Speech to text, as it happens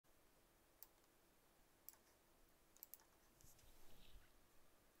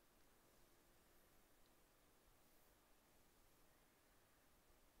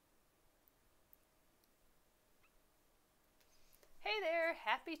Hey there,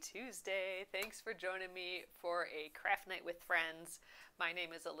 happy Tuesday. Thanks for joining me for a craft night with friends. My name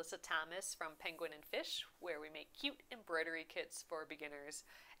is Alyssa Thomas from Penguin and Fish, where we make cute embroidery kits for beginners.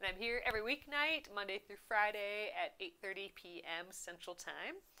 And I'm here every weeknight, Monday through Friday at 8:30 p.m. Central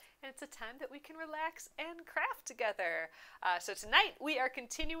Time. And it's a time that we can relax and craft together. So tonight we are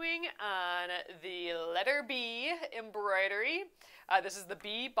continuing on the letter B embroidery. This is the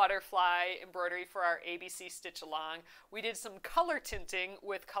bee butterfly embroidery for our ABC stitch along. We did some color tinting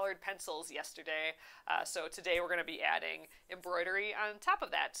with colored pencils yesterday, so today we're going to be adding embroidery on top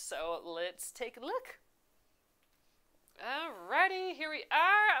of that. So let's take a look. Alrighty, here we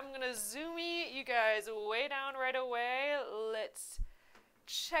are. I'm going to zoomy you guys way down right away. Let's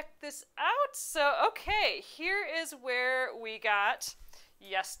check this out. So, okay, here is where we got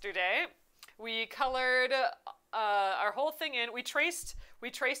yesterday. We colored our whole thing in. We traced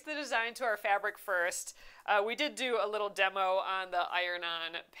the design to our fabric first. We did do a little demo on the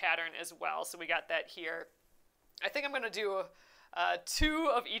iron-on pattern as well, so we got that here. I think I'm going to do two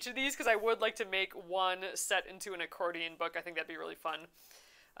of each of these because I would like to make one set into an accordion book. I think that'd be really fun.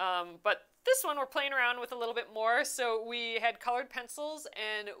 But this one we're playing around with a little bit more. So we had colored pencils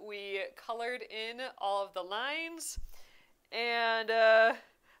and we colored in all of the lines. And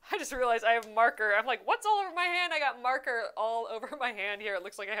I just realized I have marker. I'm like, what's all over my hand? I got marker all over my hand here. It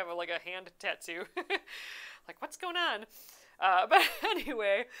looks like I have like a hand tattoo. Like, what's going on? But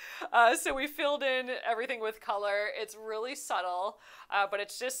anyway, so we filled in everything with color. It's really subtle, but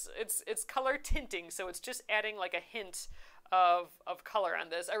it's color tinting. So it's just adding like a hint of color on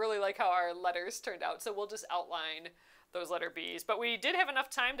this. I really like how our letters turned out. So we'll just outline those letter B's. But we did have enough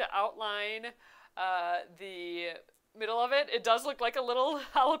time to outline the middle of it. It does look like a little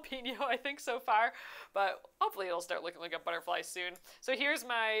jalapeno, I think, so far, but hopefully it'll start looking like a butterfly soon. So here's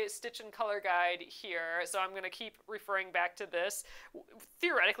my stitch and color guide here. So I'm going to keep referring back to this.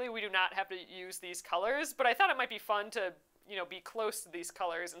 Theoretically, we do not have to use these colors, but I thought it might be fun to, be close to these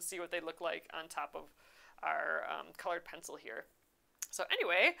colors and see what they look like on top of our colored pencil here. So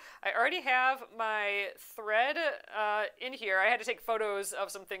anyway, I already have my thread in here. I had to take photos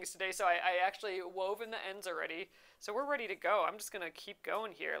of some things today, so I actually wove in the ends already. So we're ready to go. I'm just going to keep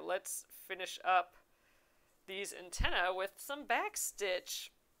going here. Let's finish up these antennae with some backstitch.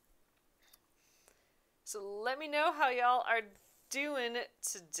 So let me know how y'all are doing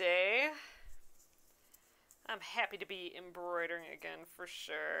today. I'm happy to be embroidering again for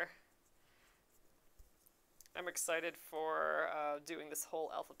sure. I'm excited for doing this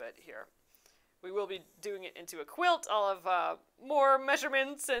whole alphabet here. We will be doing it into a quilt. I'll have more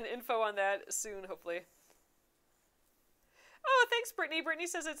measurements and info on that soon, hopefully. Oh, thanks, Brittany. Brittany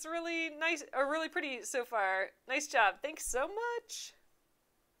says it's really nice, or really pretty so far. Nice job. Thanks so much.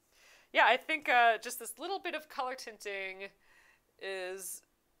 Yeah, I think just this little bit of color tinting is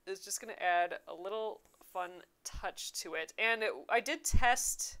just going to add a little fun touch to it. And I didn't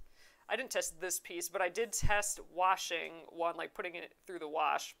test this piece, but I did test washing one, like putting it through the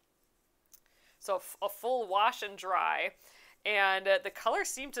wash. So a full wash and dry, and the color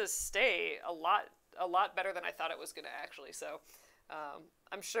seemed to stay a lot better than I thought it was going to actually. So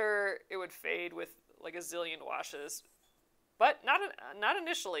I'm sure it would fade with like a zillion washes, but not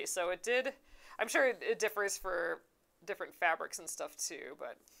initially. So it did. I'm sure it differs for different fabrics and stuff too,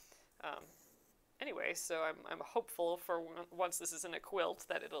 but anyway, so I'm hopeful for once this is in a quilt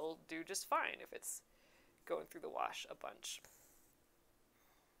that it'll do just fine if it's going through the wash a bunch.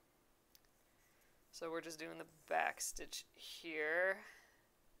 So we're just doing the back stitch here.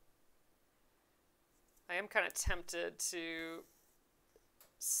 I am kind of tempted to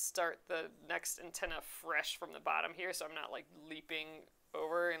start the next antenna fresh from the bottom here, so I'm not like leaping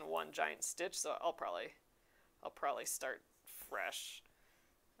over in one giant stitch. So I'll probably start fresh.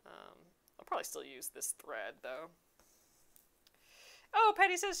 I'll probably still use this thread though. Oh,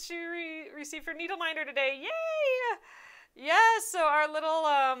 Patty says she received her needle minder today. Yay! Yes, so our little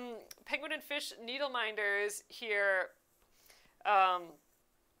Penguin and Fish needle minders here.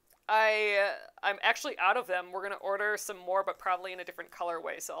 I'm actually out of them. We're gonna order some more, but probably in a different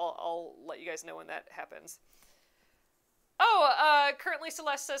colorway. So I'll let you guys know when that happens. Oh, currently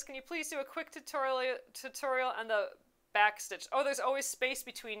Celeste says, can you please do a quick tutorial on the back stitch? Oh, there's always space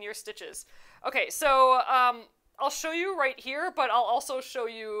between your stitches. Okay, so I'll show you right here, but I'll also show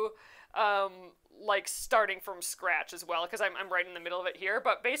you like starting from scratch as well, because I'm right in the middle of it here.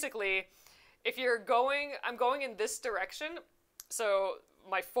 But basically, if you're going, I'm going in this direction, so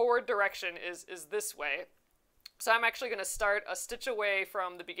my forward direction is this way. So I'm actually going to start a stitch away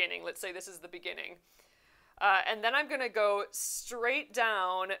from the beginning. Let's say this is the beginning. And then I'm going to go straight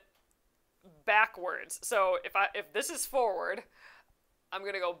down backwards. So if this is forward, I'm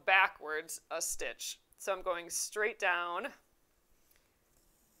going to go backwards a stitch. So I'm going straight down,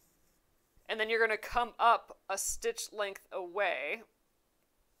 and then you're going to come up a stitch length away,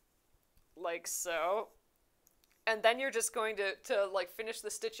 like so. And then you're just going to like finish the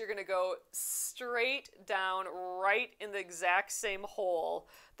stitch. You're going to go straight down right in the exact same hole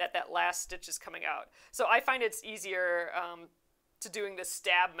that last stitch is coming out. So I find it's easier to doing the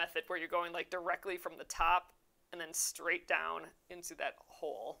stab method where you're going like directly from the top and then straight down into that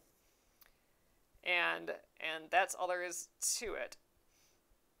hole. And that's all there is to it.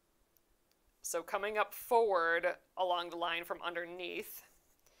 So coming up forward along the line from underneath,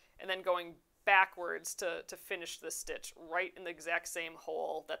 and then going backwards to finish the stitch right in the exact same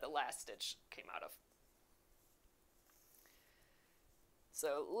hole that the last stitch came out of.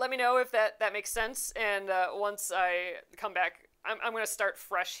 So let me know if that makes sense, and once I come back, I'm going to start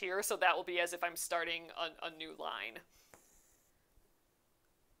fresh here, so that will be as if I'm starting a new line.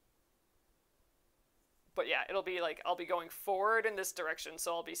 But yeah, it'll be like I'll be going forward in this direction,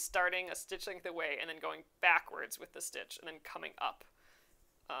 so I'll be starting a stitch length away and then going backwards with the stitch and then coming up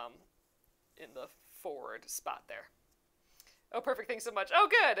in the forward spot there. Oh, perfect. Thanks so much. Oh,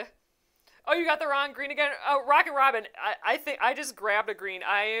 good. Oh, you got the wrong green again. Oh, Rocket Robin. I think I just grabbed a green.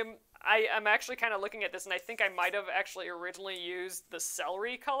 I'm actually kind of looking at this, and I think I might have actually originally used the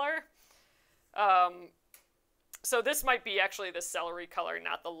celery color. So this might be actually the celery color,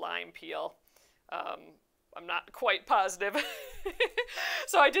 not the lime peel. I'm not quite positive.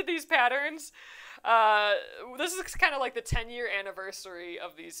 So I did these patterns. This is kind of like the 10-year anniversary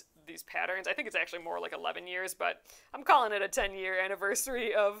of these patterns. I think it's actually more like 11 years, but I'm calling it a 10-year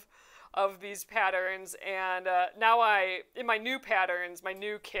anniversary of these patterns. And now in my new patterns, my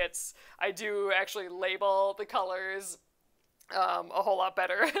new kits, I do actually label the colors a whole lot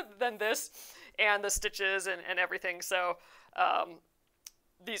better than this, and the stitches and everything. So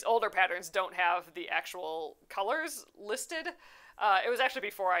these older patterns don't have the actual colors listed. It was actually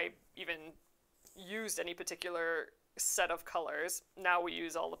before I even used any particular set of colors. Now we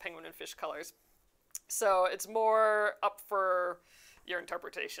use all the penguin and fish colors. So it's more up for your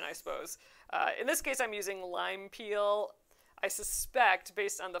interpretation, I suppose. In this case, I'm using lime peel. I suspect,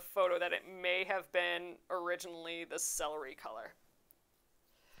 based on the photo, that it may have been originally the celery color.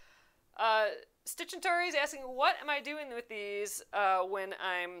 Stitch and Tori is asking, what am I doing with these when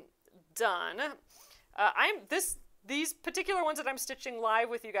I'm done? These particular ones that I'm stitching live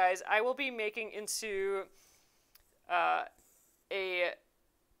with you guys, I will be making into a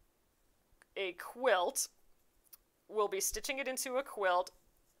quilt. We'll be stitching it into a quilt,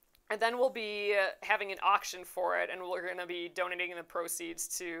 and then we'll be having an auction for it, and we're going to be donating the proceeds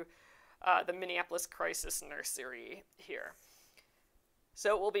to the Minneapolis Crisis Nursery here.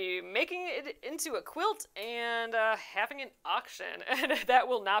 So we'll be making it into a quilt and having an auction, and that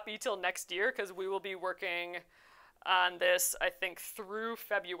will not be till next year because we will be working on this, I think, through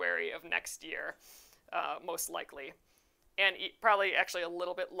February of next year, most likely, and probably actually a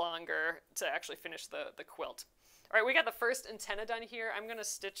little bit longer to actually finish the quilt. All right, we got the first antenna done here. I'm going to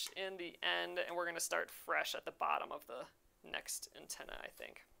stitch in the end, and we're going to start fresh at the bottom of the next antenna, I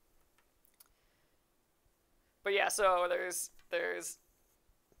think. But yeah, so there's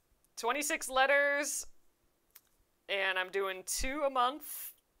 26 letters, and I'm doing 2 a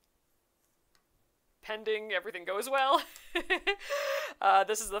month, pending everything goes well.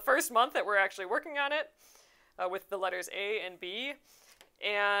 This is the first month that we're actually working on it with the letters A and B,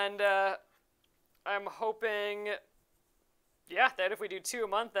 and I'm hoping, yeah, that if we do 2 a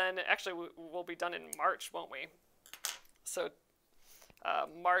month, then actually we'll be done in March, won't we? So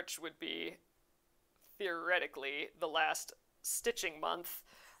March would be theoretically the last stitching month.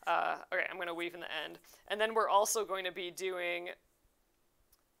 Okay, I'm going to weave in the end. And then we're also going to be doing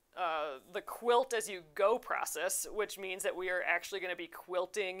the quilt as you go process, which means that we are actually going to be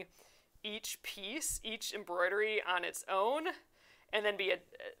quilting each piece, each embroidery on its own, and then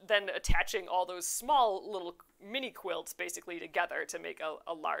then attaching all those small little mini quilts basically together to make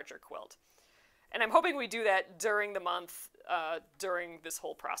a larger quilt. And I'm hoping we do that during the month, during this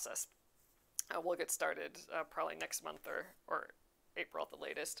whole process. We'll get started probably next month or April at the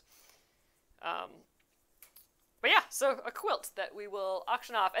latest. But yeah, so a quilt that we will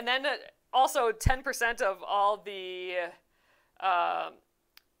auction off. And then also 10% of all the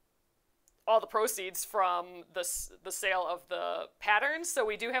proceeds from the sale of the patterns. So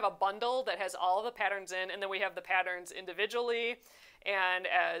we do have a bundle that has all the patterns in, and then we have the patterns individually and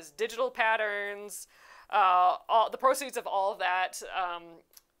as digital patterns. All the proceeds of all of that,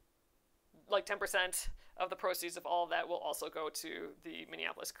 like 10% of the proceeds of all of that will also go to the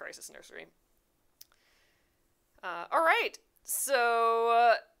Minneapolis Crisis Nursery. All right, so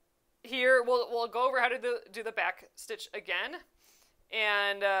we'll go over how to do the back stitch again.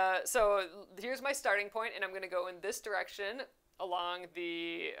 And so here's my starting point, and I'm going to go in this direction along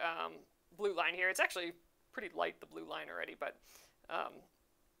the blue line here. It's actually pretty light, the blue line already, but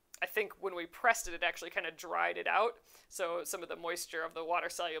I think when we pressed it, it actually kind of dried it out. So some of the moisture of the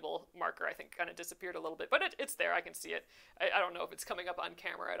water-soluble marker, I think, kind of disappeared a little bit. But it's there. I can see it. I don't know if it's coming up on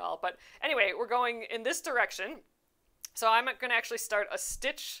camera at all. But anyway, we're going in this direction. So I'm going to actually start a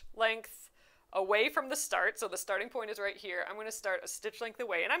stitch length away from the start. So the starting point is right here. I'm going to start a stitch length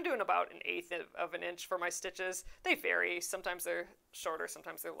away. And I'm doing about 1/8 of an inch for my stitches. They vary. Sometimes they're shorter.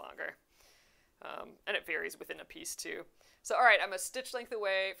 Sometimes they're longer. And it varies within a piece too. So all right, I'm a stitch length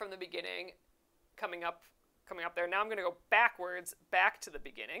away from the beginning, coming up there. Now I'm going to go backwards, back to the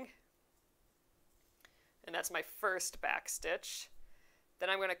beginning. And that's my first back stitch. Then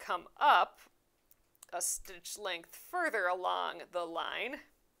I'm going to come up a stitch length further along the line.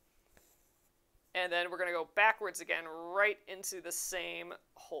 And then we're going to go backwards again, right into the same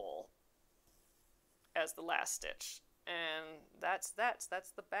hole as the last stitch. And that's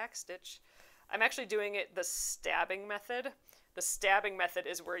the back stitch. I'm actually doing it the stabbing method. The stabbing method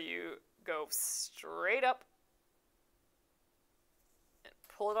is where you go straight up and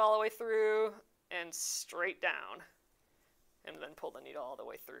pull it all the way through and straight down, and then pull the needle all the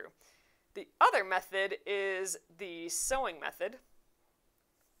way through. The other method is the sewing method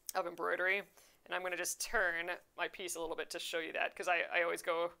of embroidery, and I'm going to just turn my piece a little bit to show you that, because I always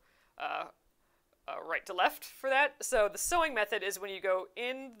go right to left for that. So the sewing method is when you go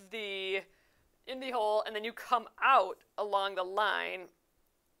in the hole and then you come out along the line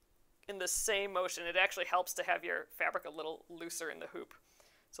in the same motion. It actually helps to have your fabric a little looser in the hoop.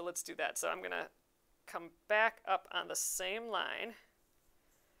 So let's do that. So I'm going to come back up on the same line.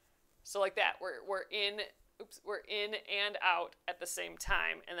 So like that, we're in and out at the same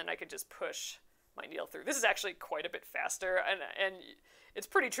time, and then I could just push my needle through. This is actually quite a bit faster, and it's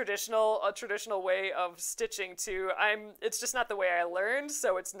pretty traditional, a traditional way of stitching too. It's just not the way I learned,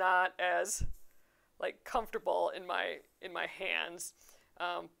 so it's not as like comfortable in my hands,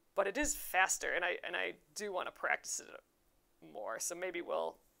 but it is faster, and I do want to practice it more. So maybe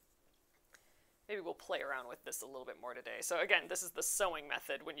we'll play around with this a little bit more today. So again, this is the sewing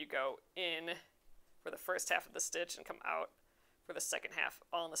method, when you go in for the first half of the stitch and come out for the second half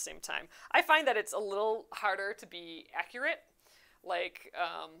all in the same time. I find that it's a little harder to be accurate, like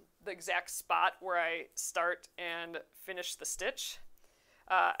the exact spot where I start and finish the stitch.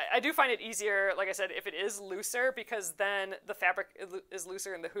 I do find it easier, like I said, if it is looser, because then the fabric is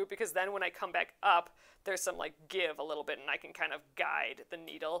looser in the hoop, because then when I come back up, there's some like give a little bit, and I can kind of guide the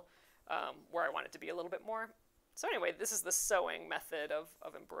needle where I want it to be a little bit more. So anyway, this is the sewing method of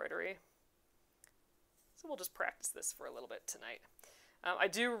embroidery. So we'll just practice this for a little bit tonight. I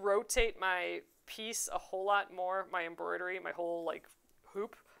do rotate my piece a whole lot more, my embroidery, my whole like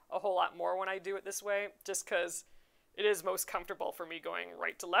hoop, a whole lot more when I do it this way, just because it is most comfortable for me going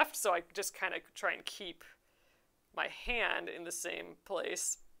right to left. So I just kind of try and keep my hand in the same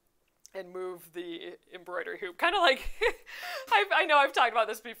place and move the embroidery hoop. Kind of like, I know I've talked about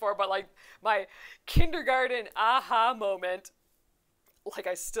this before, but like my kindergarten aha moment, like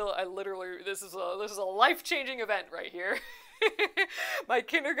I literally, this is a life-changing event right here. My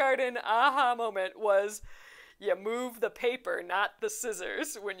kindergarten aha moment was, you move the paper, not the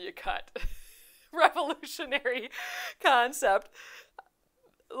scissors, when you cut. Revolutionary concept.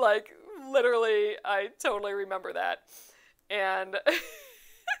 Like, literally, I totally remember that. And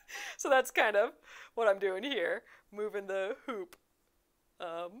so that's kind of what I'm doing here, moving the hoop,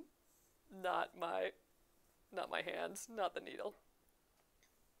 not my hands, not the needle.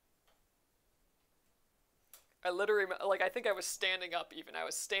 I literally, like, I think I was standing up even. I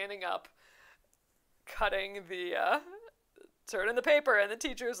was standing up, cutting the, turning the paper, and the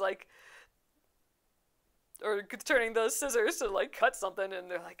teacher's like, or turning the scissors to, like, cut something,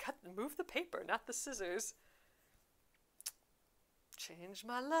 and they're like, move the paper, not the scissors. Changed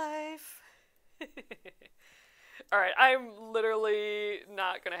my life. All right, I'm literally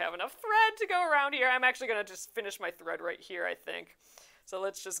not going to have enough thread to go around here. I'm actually going to just finish my thread right here, I think. So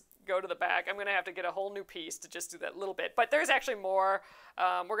let's just go to the back. I'm going to have to get a whole new piece to just do that little bit. But there's actually more.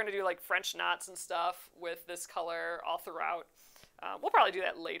 We're going to do like French knots and stuff with this color all throughout. We'll probably do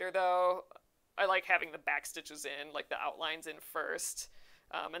that later though. I like having the back stitches in, like the outlines in first.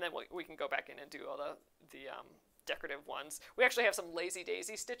 And then we can go back in and do all the decorative ones. We actually have some lazy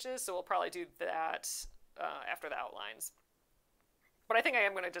daisy stitches, so we'll probably do that after the outlines. But I think I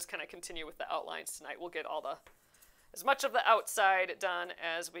am going to just kind of continue with the outlines tonight. We'll get as much of the outside done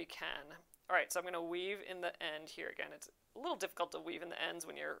as we can. All right, so I'm going to weave in the end here again. It's a little difficult to weave in the ends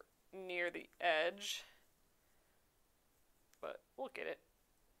when you're near the edge, but we'll get it.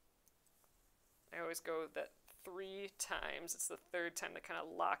 I always go that 3 times. It's the third time that kind of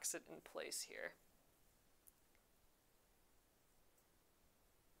locks it in place here.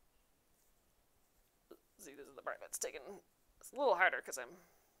 See, this is the part that's taking, it's a little harder because I'm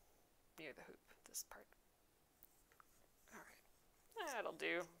near the hoop, this part. All right, that'll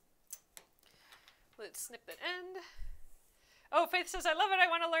do. Let's snip that end. Oh, Faith says, I love it. I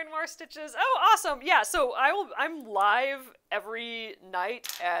want to learn more stitches. Oh, awesome. Yeah, so I'm live every night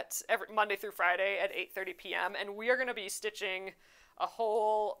every Monday through Friday at 8:30 p.m. and we are going to be stitching a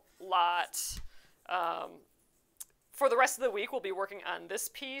whole lot. For the rest of the week, we'll be working on this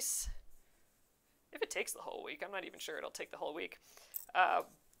piece. If it takes the whole week, I'm not even sure it'll take the whole week.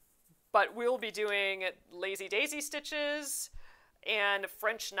 But we'll be doing lazy daisy stitches and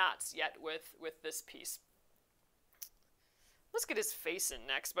French knots yet with this piece. Let's get his face in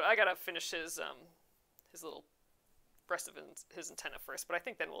next, but I gotta finish his little rest of his antenna first. But I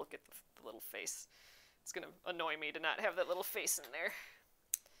think then we'll get the little face. It's gonna annoy me to not have that little face in there.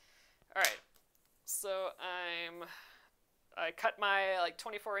 All right, so I cut my like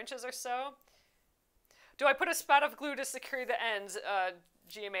 24 inches or so. Do I put a spot of glue to secure the ends,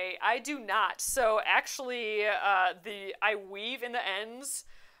 GMA? I do not. So actually, I weave in the ends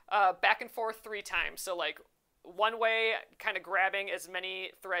back and forth 3 times. So like one way, kind of grabbing as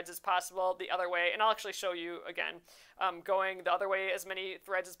many threads as possible, the other way, and I'll actually show you again, going the other way as many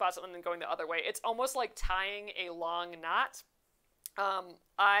threads as possible, and then going the other way. It's almost like tying a long knot.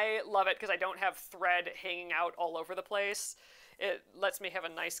 I love it because I don't have thread hanging out all over the place. It lets me have a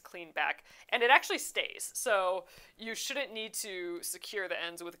nice clean back, and it actually stays. So you shouldn't need to secure the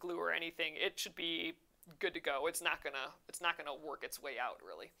ends with glue or anything. It should be good to go. It's not gonna work its way out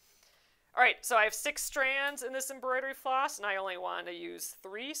really. All right, so I have 6 strands in this embroidery floss, and I only want to use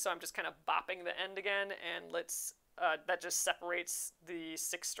 3, so I'm just kind of bopping the end again, and that just separates the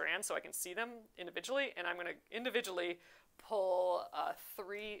 6 strands so I can see them individually, and I'm gonna individually pull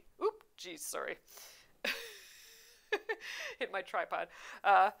 3. Oop, geez, sorry. Hit my tripod.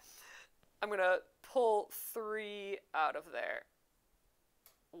 I'm gonna pull 3 out of there,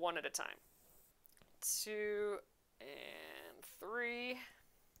 1 at a time. 2 and 3.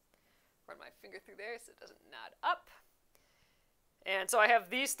 Run my finger through there so it doesn't nod up. And so I have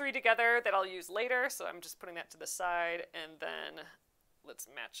these 3 together that I'll use later, so I'm just putting that to the side, and then let's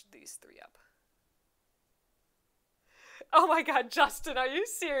match these 3 up. Oh my god, Justin, are you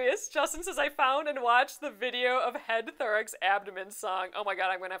serious? Justin says, I found and watched the video of head, thorax, abdomen song. Oh my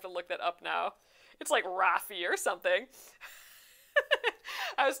god, I'm gonna have to look that up now. It's like Rafi or something.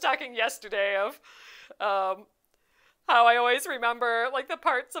 I was talking yesterday of how I always remember like the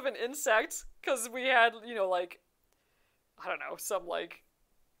parts of an insect, because we had, you know, like, I don't know, some like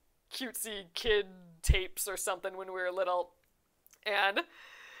cutesy kid tapes or something when we were little, and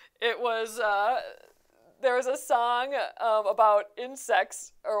it was there was a song about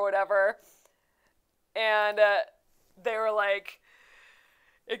insects or whatever, and they were like,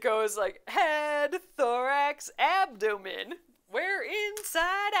 it goes like, head, thorax, abdomen, we're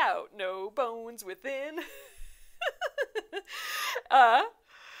inside out, no bones within.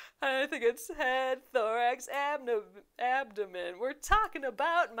 I think it's head, thorax, abdomen. We're talking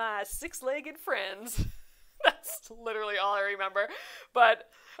about my 6-legged friends. That's literally all I remember. But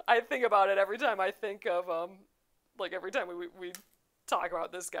I think about it every time I think of, like every time we talk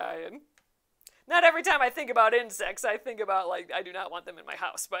about this guy. And not every time I think about insects, I think about, like, I do not want them in my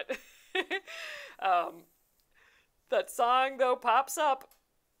house. But that song, though, pops up.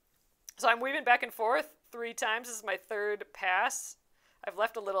 So I'm weaving back and forth 3 times. This is my 3rd pass. I've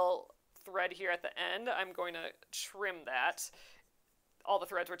left a little thread here at the end. I'm going to trim that. All the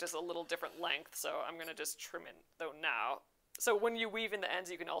threads were just a little different length, so I'm going to just trim it though now. So when you weave in the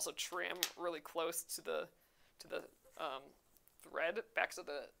ends, you can also trim really close to the thread backs of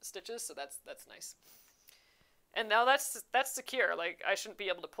the stitches, so that's nice. And now that's secure. Like, I shouldn't be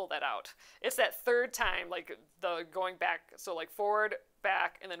able to pull that out. It's that 3rd time, like the going back, so like forward,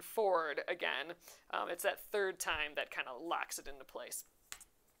 back, and then forward again. It's that 3rd time that kind of locks it into place.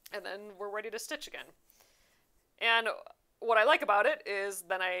 And then we're ready to stitch again. And what I like about it is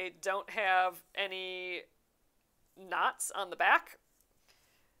then I don't have any knots on the back.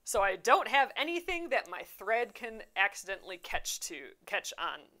 So I don't have anything that my thread can accidentally catch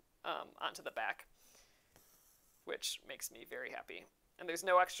onto the back, which makes me very happy. And there's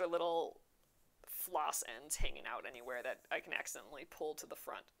no extra little floss ends hanging out anywhere that I can accidentally pull to the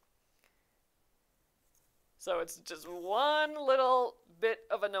front. So it's just one little bit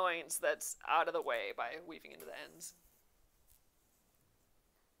of annoyance that's out of the way by weaving into the ends.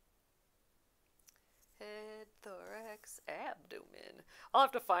 thorax, abdomen. I'll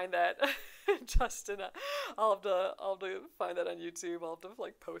have to find that, Justin. I'll have to find that on YouTube. I'll have to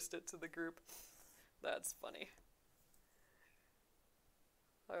like post it to the group. That's funny.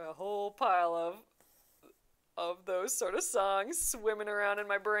 A whole pile of those sort of songs swimming around in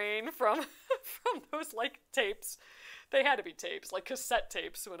my brain from from those like tapes. They had to be tapes, like cassette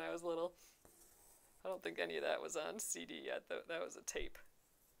tapes when I was little. I don't think any of that was on CD yet, though. That was a tape.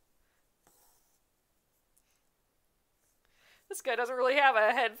 This guy doesn't really have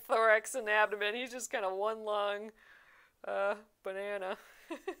a head, thorax, and abdomen. He's just kind of one long banana.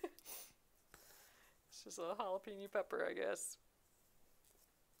 It's just a jalapeno pepper, I guess.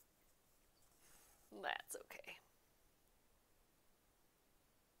 That's okay.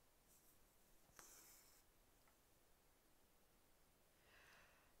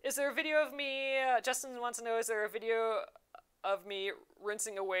 Is there a video of me, Justin wants to know, is there a video of me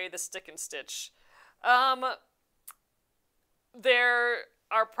rinsing away the stick and stitch? There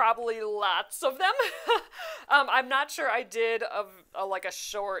are probably lots of them. I'm not sure I did like a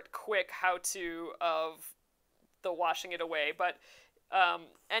short, quick how-to of the washing it away, but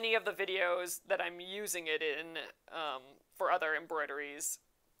any of the videos that I'm using it in for other embroideries,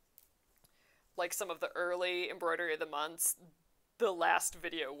 like some of the early embroidery of the months, the last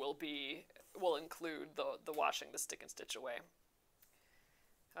video will include the washing the stick and stitch away.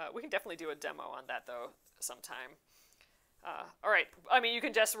 We can definitely do a demo on that though sometime. All right. I mean, you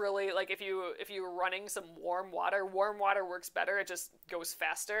can just really, like, if you're running some warm water works better. It just goes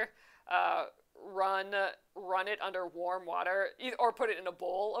faster. Run it under warm water, or put it in a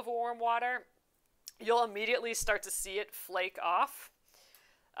bowl of warm water. You'll immediately start to see it flake off.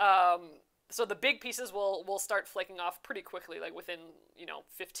 So the big pieces will start flaking off pretty quickly, like within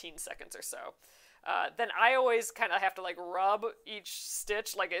 15 seconds or so. Then I always kind of have to like rub each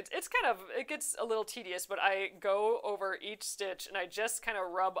stitch. Like it gets a little tedious, but I go over each stitch and I just kind of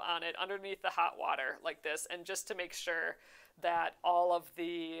rub on it underneath the hot water like this, and just to make sure that all of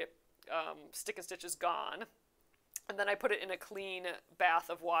the stick and stitch is gone. And then I put it in a clean bath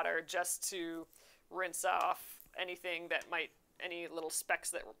of water just to rinse off any little specks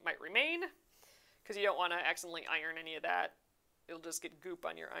that might remain, because you don't want to accidentally iron any of that. It'll just get goop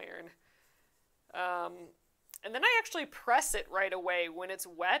on your iron. And then I actually press it right away when it's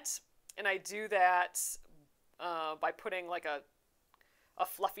wet, and I do that by putting like a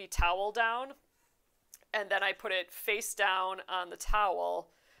fluffy towel down, and then I put it face down on the towel.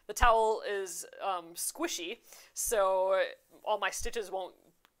 The towel is squishy, so all my stitches won't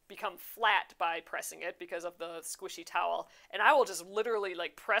become flat by pressing it because of the squishy towel. And I will just literally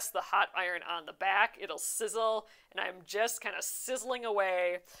like press the hot iron on the back. It'll sizzle, and I'm just kind of sizzling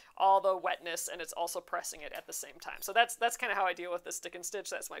away all the wetness, and it's also pressing it at the same time. So that's kind of how I deal with the stick and stitch.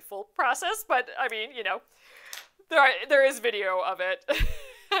 That's my full process, but I mean, there is video of it.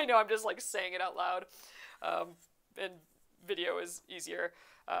 I know I'm just like saying it out loud, and video is easier,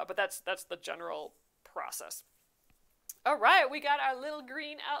 but that's the general process. All right, we got our little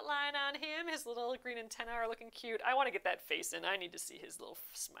green outline on him. His little green antenna are looking cute. I want to get that face in. I need to see his little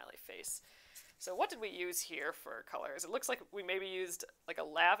smiley face. So what did we use here for colors? It looks like we maybe used like a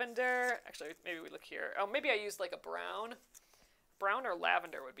lavender. Actually, maybe we look here. Oh, maybe I used like a brown. Brown or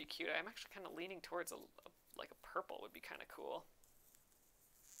lavender would be cute. I'm actually kind of leaning towards like a purple would be kind of cool.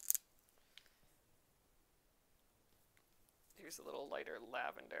 Here's a little lighter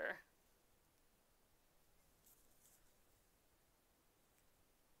lavender.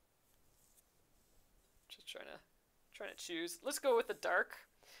 Trying to choose. Let's go with the dark.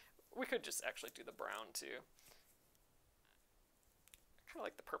 We could just actually do the brown too. I kind of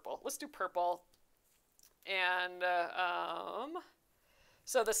like the purple. Let's do purple. And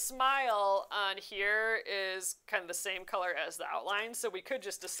so the smile on here is kind of the same color as the outline, so we could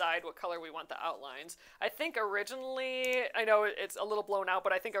just decide what color we want the outlines. I think originally, I know it's a little blown out,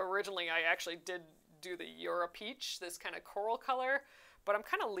 but I think originally I actually did do the Euro Peach, this kind of coral color. But I'm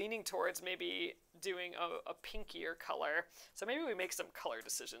kind of leaning towards maybe doing a pinkier color. So maybe we make some color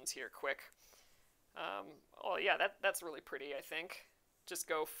decisions here quick. Oh yeah, that's really pretty, I think. Just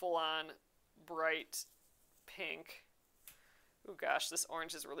go full on bright pink. Oh gosh, this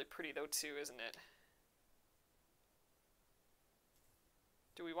orange is really pretty though too, isn't it?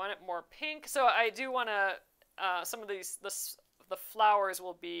 Do we want it more pink? So I do want to, some of the flowers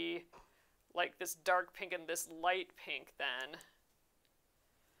will be like this dark pink and this light pink then.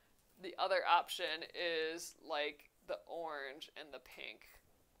 The other option is like the orange and the pink.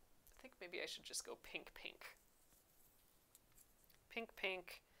 I think maybe I should just go pink, pink. Pink,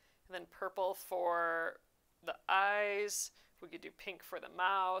 pink, and then purple for the eyes. We could do pink for the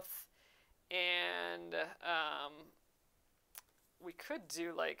mouth, and we could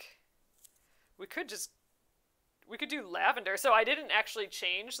do like, we could do lavender. So I didn't actually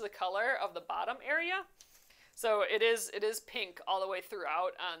change the color of the bottom area. So it is pink all the way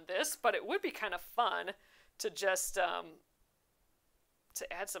throughout on this, but it would be kind of fun to just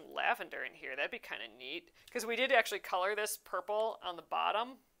to add some lavender in here. That'd be kind of neat, because we did actually color this purple on the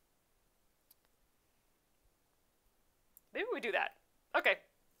bottom. Maybe we do that. Okay.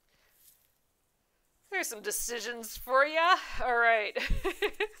 There's some decisions for you. All right.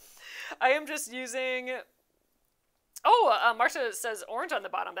 I am just using... Oh, Marcia says orange on the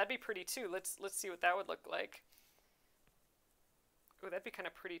bottom. That'd be pretty too. Let's see what that would look like. Oh, that'd be kind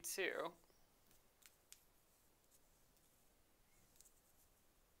of pretty too.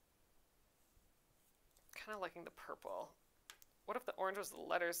 Kind of liking the purple. What if the orange was the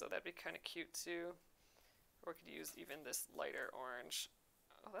letters, though? That'd be kind of cute too. Or we could use even this lighter orange.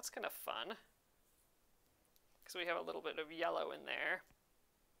 Oh, that's kind of fun. Because we have a little bit of yellow in there.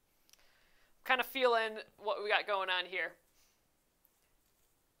 Kind of feeling what we got going on here.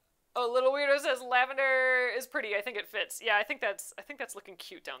 Oh, Little Weirdo says lavender is pretty. I think it fits. Yeah, I think that's looking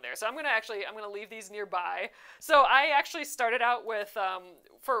cute down there. So I'm gonna leave these nearby. So I actually started out with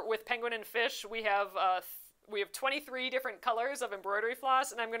with penguin and fish. We have 23 different colors of embroidery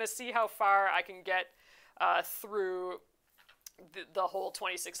floss, and I'm gonna see how far I can get through the whole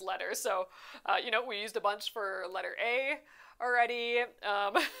 26 letters. So we used a bunch for letter A already.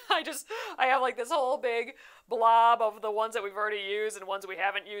 I have like this whole big blob of the ones that we've already used and ones we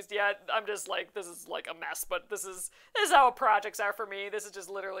haven't used yet. I'm just like, this is like a mess, but this is how projects are for me. This is just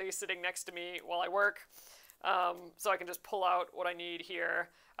literally sitting next to me while I work. So I can just pull out what I need here.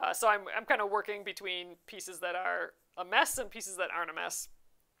 So I'm kind of working between pieces that are a mess and pieces that aren't a mess.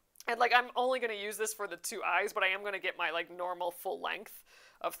 And like, I'm only going to use this for the 2 eyes, but I am going to get my like normal full length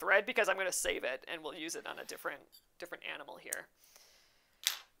of thread, because I'm going to save it and we'll use it on a different animal here.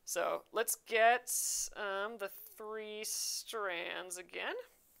 So let's get the 3 strands again.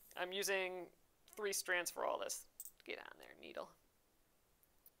 I'm using 3 strands for all this. Get on there, needle.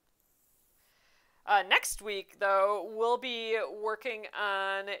 Next week, though, we'll be working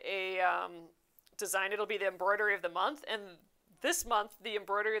on a design. It'll be the embroidery of the month, and this month, the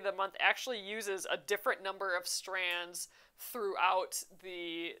embroidery of the month actually uses a different number of strands throughout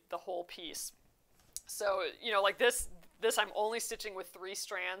the whole piece. So, like this I'm only stitching with 3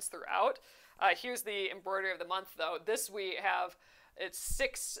 strands throughout. Here's the embroidery of the month, though. This we have, it's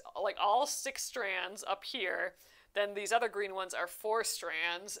 6, like all 6 strands up here. Then these other green ones are 4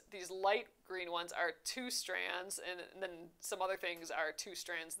 strands. These light green ones are 2 strands, and then some other things are 2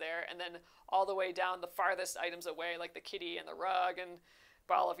 strands there. And then all the way down the farthest items away, like the kitty and the rug and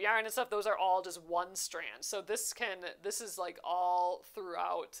ball of yarn and stuff, those are all just 1 strand. So this is like all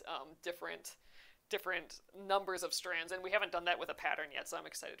throughout different numbers of strands, and we haven't done that with a pattern yet, so I'm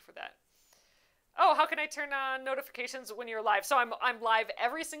excited for that. Oh, how can I turn on notifications when you're live? So I'm live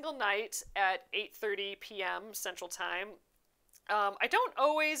every single night at 8:30 p.m. Central Time. I don't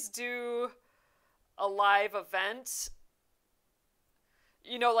always do a live event.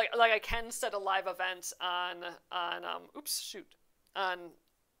 Like I can set a live event on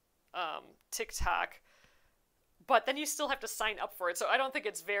TikTok, but then you still have to sign up for it. So I don't think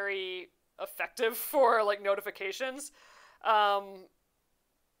it's very effective for like notifications.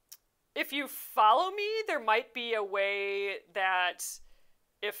 If you follow me, there might be a way that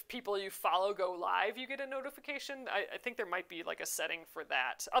if people you follow go live, you get a notification. I think there might be like a setting for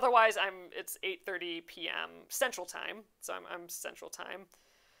that. Otherwise, it's 8:30 p.m. Central Time, so I'm Central Time.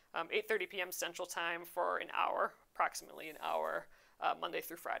 8:30 p.m. Central Time for an hour, approximately an hour, Monday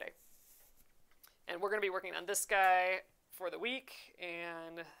through Friday. And we're going to be working on this guy for the week,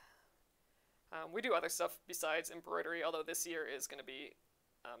 and we do other stuff besides embroidery, although this year is going to be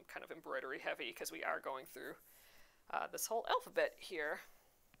kind of embroidery heavy because we are going through this whole alphabet here.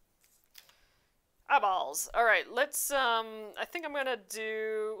 Eyeballs. All right, let's, I think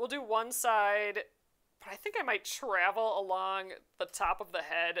we'll do one side, but I think I might travel along the top of the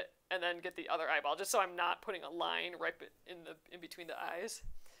head and then get the other eyeball, just so I'm not putting a line right in between the eyes.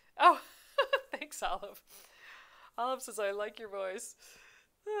 Oh, thanks, Olive. Olive says, I like your voice.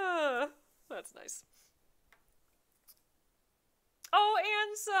 That's nice. Oh,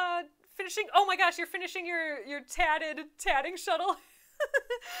 Anne's finishing. Oh my gosh, you're finishing your tatting shuttle.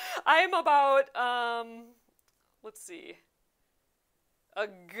 I am about, let's see, a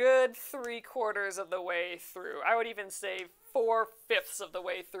good 3/4 of the way through. I would even say 4/5 of the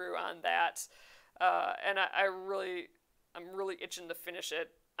way through on that. And I'm really itching to finish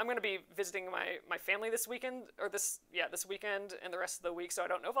it. I'm going to be visiting my family this weekend, or this weekend and the rest of the week, so I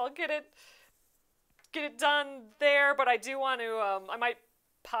don't know if I'll get it get it done there, but I do want to, I might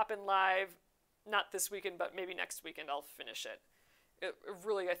pop in live, not this weekend, but maybe next weekend I'll finish it.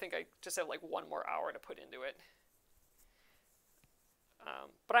 Really, I think I just have like 1 more hour to put into it.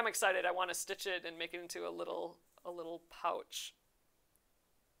 But I'm excited. I want to stitch it and make it into a little pouch.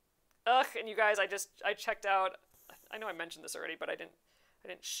 Ugh, and you guys, I checked out, I know I mentioned this already, but I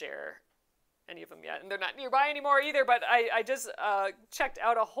didn't share any of them yet, and they're not nearby anymore either, but I just checked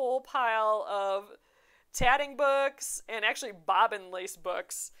out a whole pile of tatting books and actually bobbin lace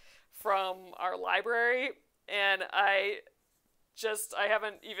books from our library, and I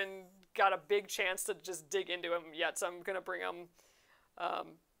haven't even got a big chance to just dig into them yet, so I'm gonna bring them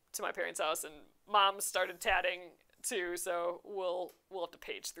to my parents' house, and Mom started tatting too, so we'll have to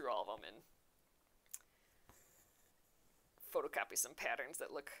page through all of them and photocopy some patterns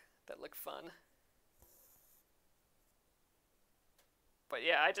that look fun. But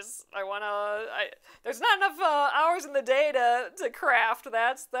yeah, there's not enough hours in the day to craft.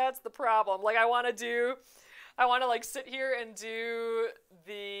 That's the problem. Like I want to like sit here and do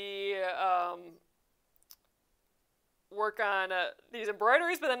the work on these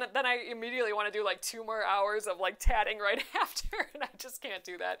embroideries, but then I immediately want to do like 2 more hours of like tatting right after, and I just can't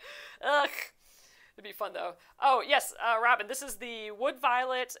do that. Ugh. It'd be fun though. Oh yes, Robin, this is the wood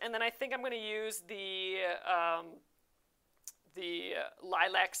violet, and then I think I'm going to use the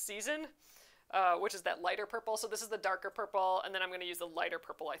lilac season, which is that lighter purple. So this is the darker purple, and then I'm going to use the lighter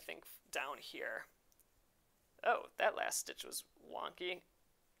purple, I think, down here. Oh, that last stitch was wonky.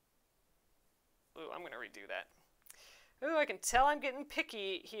 Ooh, I'm going to redo that. Ooh, I can tell I'm getting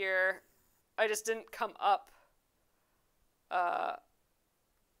picky here. I just didn't come up.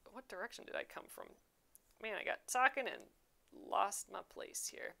 What direction did I come from? Man, I got talking and lost my place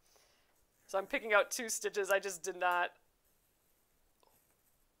here. So I'm picking out 2 stitches. I just did not.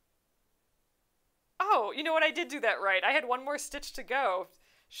 Oh, you know what? I did do that right. I had 1 more stitch to go.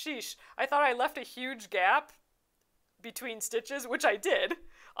 Sheesh. I thought I left a huge gap between stitches, which I did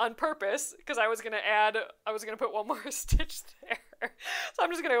on purpose, because I was going to put 1 more stitch there. So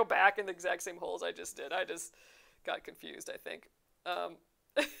I'm just going to go back in the exact same holes I just did. I just got confused, I think.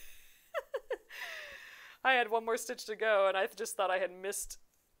 I had 1 more stitch to go, and I just thought I had missed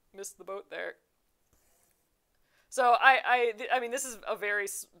the boat there. So I mean, this is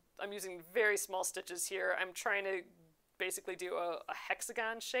I'm using very small stitches here. I'm trying to basically do a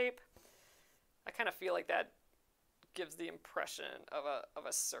hexagon shape. I kind of feel like that gives the impression of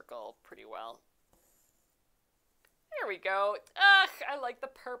a circle pretty well. There we go. Ugh, I like the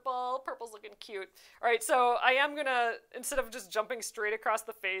purple. Purple's looking cute. All right, so I am gonna, instead of just jumping straight across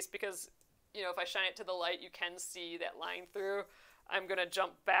the face, because, you know, if I shine it to the light, you can see that line through, I'm gonna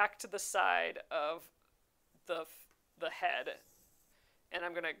jump back to the side of the head, and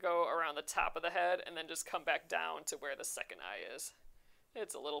I'm gonna go around the top of the head and then just come back down to where the second eye is.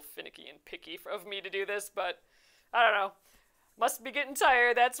 It's a little finicky and picky of me to do this, but I don't know. Must be getting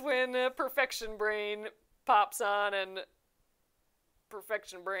tired. That's when perfection brain pops on, and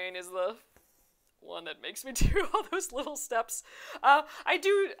perfection brain is the one that makes me do all those little steps. I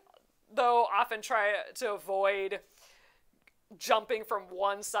do, though, often try to avoid jumping from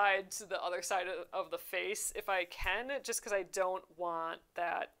one side to the other side of the face if I can, just because I don't want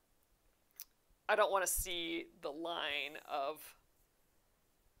that. I don't want to see the line of,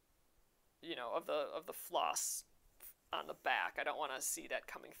 you know, of the floss on the back. I don't want to see that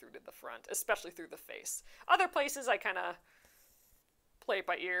coming through to the front, especially through the face. Other places I kind of play it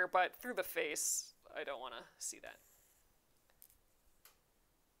by ear, but through the face, I don't want to see that.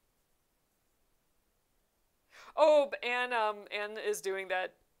 Oh, Anne is doing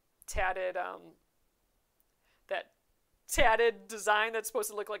that tatted design that's supposed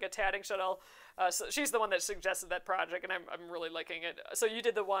to look like a tatting shuttle. So she's the one that suggested that project, and I'm really liking it. So you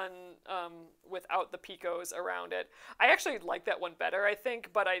did the one without the picots around it. I actually like that one better, I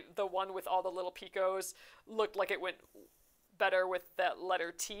think, but the one with all the little picots looked like it went better with that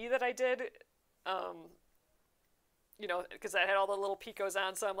letter T that I did. You know, because I had all the little picots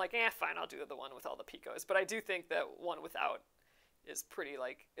on, so I'm like, fine, I'll do the one with all the picots. But I do think that one without is pretty,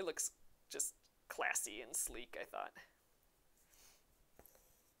 like, it looks just classy and sleek, I thought.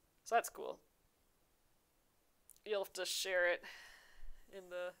 So that's cool. You'll have to share it in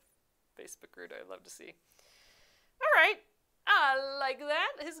the Facebook group. I'd love to see. All right. I like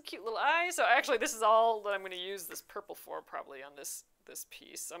that. His cute little eye. So actually, this is all that I'm going to use this purple for, probably, on this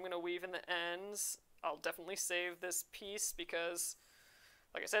piece. So I'm going to weave in the ends. I'll definitely save this piece because,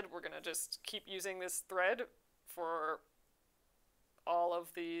 like I said, we're going to just keep using this thread for all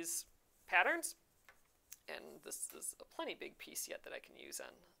of these patterns. And this is a plenty big piece yet that I can use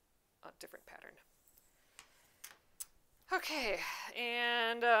on a different pattern. Okay,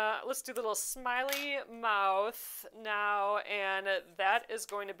 and let's do the little smiley mouth now, and that is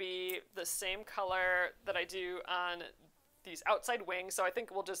going to be the same color that I do on these outside wings. So I think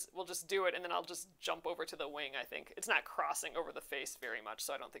we'll just do it, and then I'll just jump over to the wing. I think it's not crossing over the face very much,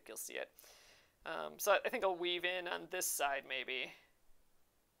 so I don't think you'll see it. So I think I'll weave in on this side maybe,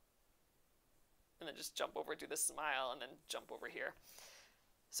 and then just jump over, do the smile, and then jump over here.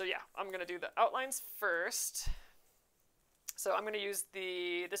 So yeah, I'm gonna do the outlines first. So I'm going to use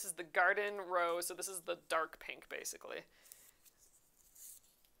this is the Garden Rose, so this is the dark pink, basically.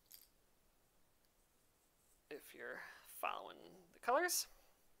 If you're following the colors.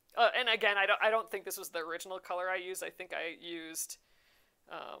 And again, I don't think this was the original color I used. I think I used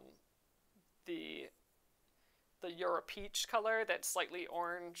the Euro Peach color, that's slightly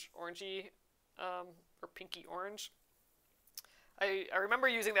orangey, or pinky orange. I remember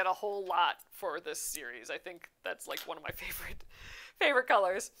using that a whole lot for this series. I think that's like one of my favorite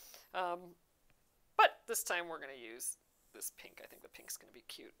colors. But this time we're going to use this pink. I think the pink's going to be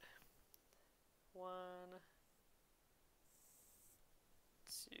cute. 1,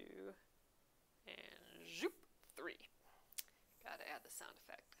 2, and zoop, 3. Gotta add the sound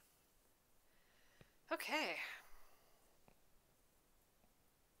effect. Okay.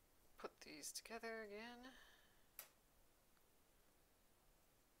 Put these together again.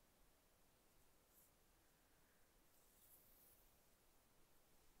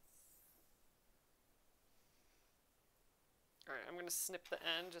 Alright, I'm going to snip the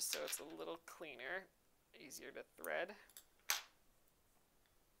end just so it's a little cleaner, easier to thread.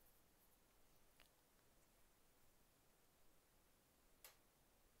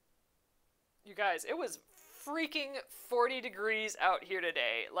 You guys, it was freaking 40 degrees out here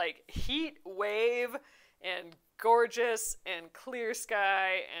today. Like, heat wave and gorgeous and clear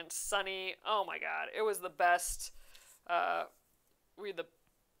sky and sunny. Oh my god, it was the best. We had the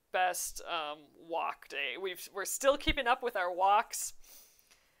best walk day. We're still keeping up with our walks.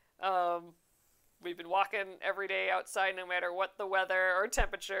 We've been walking every day outside no matter what the weather or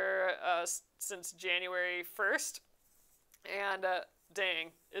temperature since January 1st. And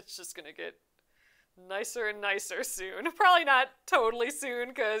dang, it's just gonna get nicer and nicer soon. Probably not totally soon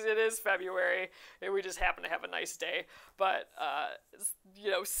because it is February and we just happen to have a nice day. But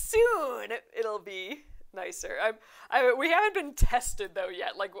you know, soon it'll be nicer. We haven't been tested though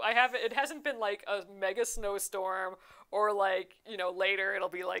yet. Like it hasn't been like a mega snowstorm or like, you know, later it'll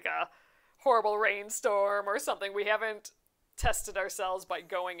be like a horrible rainstorm or something. We haven't tested ourselves by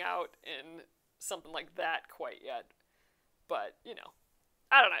going out in something like that quite yet. But, you know,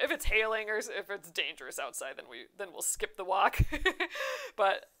 I don't know if it's hailing or if it's dangerous outside, then we'll skip the walk.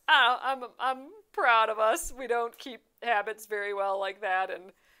 But I don't know, I'm proud of us. We don't keep habits very well like that,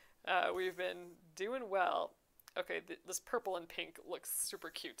 and we've been doing well. Okay, this purple and pink looks super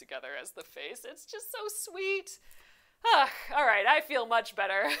cute together as the face. It's just so sweet. All right, I feel much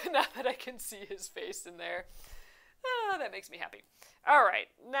better now that I can see his face in there. That makes me happy. All right,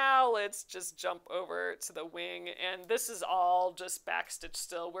 now let's just jump over to the wing, and this is all just backstitch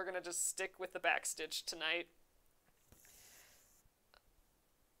still. We're gonna just stick with the backstitch tonight.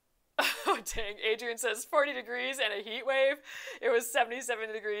 Oh, dang. Adrian says 40 degrees and a heat wave. It was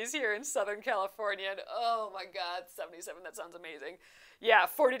 77 degrees here in Southern California. And oh my God, 77. That sounds amazing. Yeah,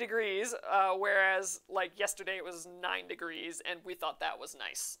 40 degrees, whereas like yesterday it was 9 degrees, and we thought that was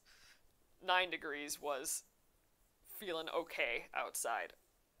nice. 9 degrees was feeling okay outside.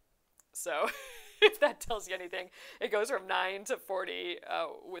 So if that tells you anything, it goes from 9 to 40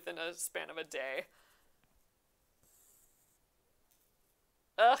 within a span of a day.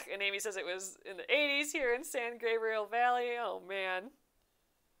 Ugh, and Amy says it was in the 80s here in San Gabriel Valley. Oh, man.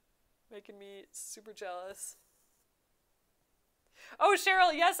 Making me super jealous. Oh,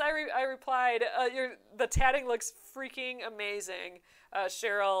 Cheryl, yes, I replied. The tatting looks freaking amazing.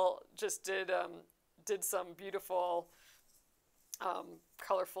 Cheryl just did some beautiful,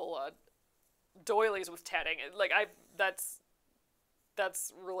 colorful doilies with tatting. Like,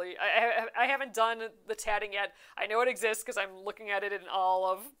 that's really, I haven't done the tatting yet. I know it exists because I'm looking at it in all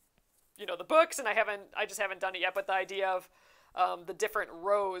of, you know, the books, and I just haven't done it yet. But the idea of the different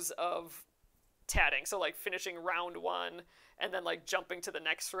rows of tatting, so like finishing round 1 and then like jumping to the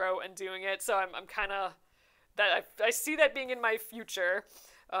next row and doing it. So I'm kind of, that I see that being in my future,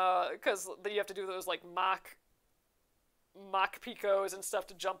 because you have to do those like mock picots and stuff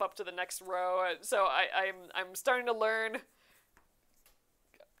to jump up to the next row. So I'm starting to learn.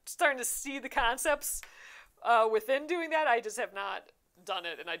 Starting to see the concepts within doing that. I just have not done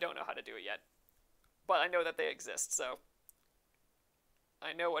it, and I don't know how to do it yet. But I know that they exist, so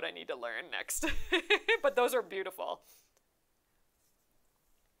I know what I need to learn next. But those are beautiful.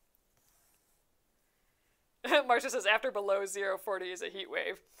 Marcia says, after below 040 is a heat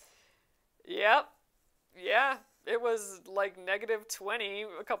wave. Yep. Yeah. It was like -20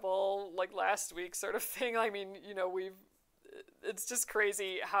 a couple, like last week sort of thing. I mean, you know, it's just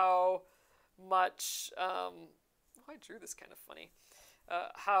crazy how much, I drew this kind of funny,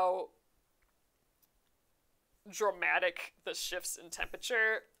 how dramatic the shifts in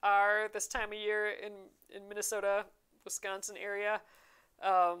temperature are this time of year in Minnesota, Wisconsin area.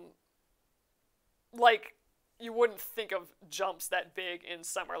 Like, you wouldn't think of jumps that big in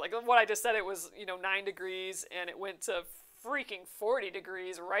summer. Like what I just said, it was, 9 degrees and it went to freaking 40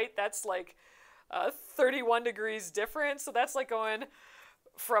 degrees, right? That's like 31 degrees difference. So that's like going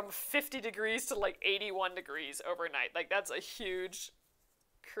from 50 degrees to like 81 degrees overnight. Like that's a huge,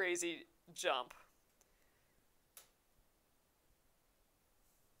 crazy jump.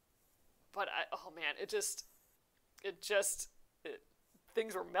 But oh man,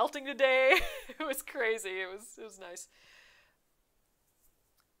 things were melting today. It was crazy. It was nice.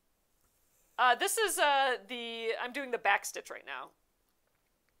 This is I'm doing the back stitch right now.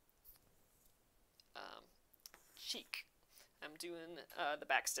 Cheek. I'm doing the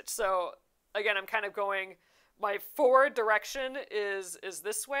back stitch. So again, I'm kind of going, my forward direction is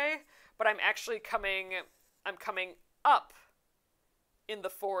this way, but I'm actually coming up in the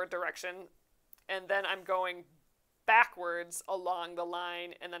forward direction, and then I'm going backwards along the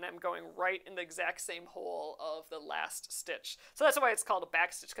line, and then I'm going right in the exact same hole of the last stitch. So that's why it's called a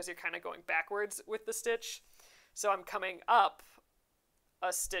back stitch, because you're kind of going backwards with the stitch. So I'm coming up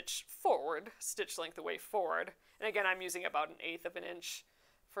a stitch forward, stitch length away forward. And again, I'm using about 1/8 of an inch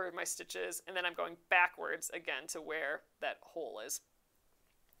for my stitches, and then I'm going backwards again to where that hole is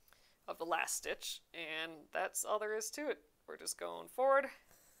of the last stitch, and that's all there is to it. We're just going forward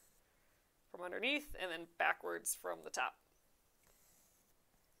from underneath and then backwards from the top.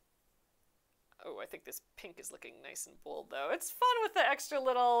 Oh, I think this pink is looking nice and bold though. It's fun with the extra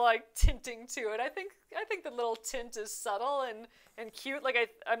little like tinting to it. I think the little tint is subtle and cute.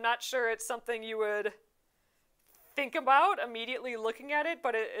 Like I'm not sure it's something you would think about immediately looking at it,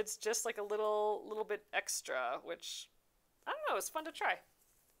 but it's just like a little bit extra, which I don't know, it's fun to try.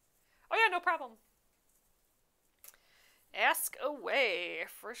 Oh yeah, no problem. Ask away,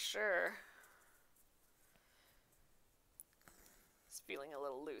 for sure. It's feeling a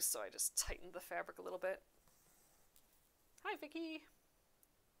little loose, so I just tightened the fabric a little bit. Hi, Vicky.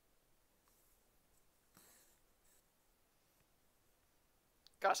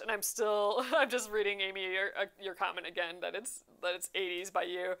 Gosh, and I'm just reading, Amy, your comment again, that it's 80s by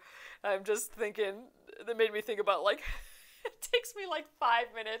you. I'm just thinking, that made me think about, like, it takes me like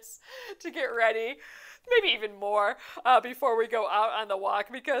 5 minutes to get ready, maybe even more, before we go out on the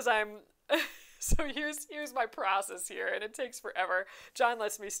walk, because so here's my process here, and it takes forever. John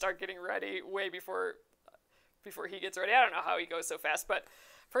lets me start getting ready way before he gets ready. I don't know how he goes so fast, but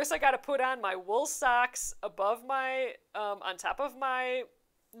first I got to put on my wool socks above my, on top of my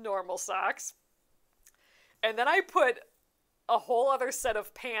normal socks, and then I put a whole other set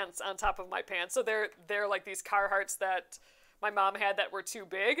of pants on top of my pants. So they're like these Carhartts that my mom had that were too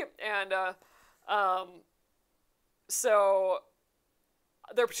big, and so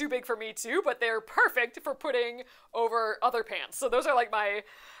they're too big for me too, but they're perfect for putting over other pants. So those are like my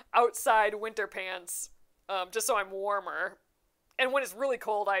outside winter pants, just so I'm warmer. And when it's really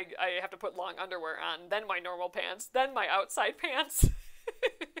cold, I have to put long underwear on, then my normal pants, then my outside pants.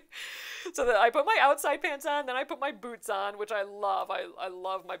 So that I put my outside pants on, then I put my boots on, which I love. I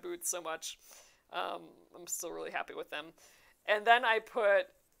love my boots so much. I'm still really happy with them. And then I put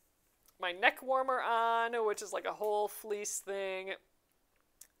my neck warmer on, which is like a whole fleece thing.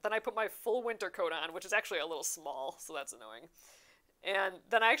 Then I put my full winter coat on, which is actually a little small, so that's annoying. And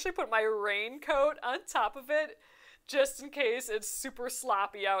then I actually put my raincoat on top of it, just in case it's super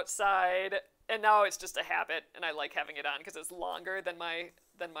sloppy outside. And now it's just a habit, and I like having it on because it's longer than my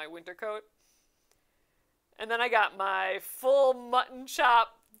winter coat. And then I got my full mutton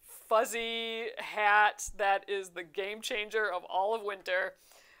chop fuzzy hat that is the game changer of all of winter.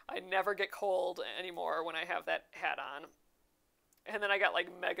 I never get cold anymore when I have that hat on. And then I got like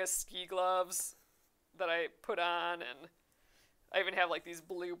mega ski gloves that I put on, and I even have like these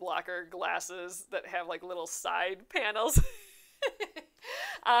blue blocker glasses that have like little side panels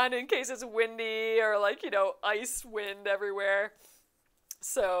on in case it's windy or like, ice wind everywhere.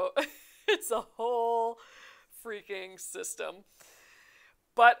 So it's a whole freaking system.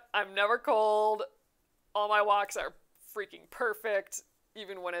 But I'm never cold. All my walks are freaking perfect,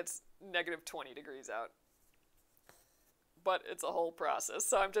 even when it's -20 degrees out. But it's a whole process.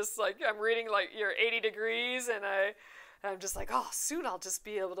 So I'm just like, I'm reading like you're 80 degrees, and I'm just like, oh, soon I'll just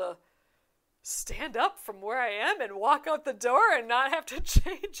be able to stand up from where I am and walk out the door and not have to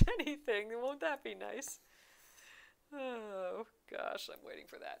change anything. Won't that be nice? Oh, gosh, I'm waiting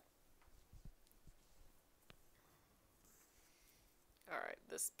for that. Alright,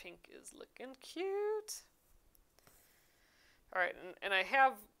 this pink is looking cute. Alright, and I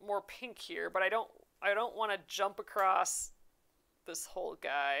have more pink here, but I don't want to jump across this whole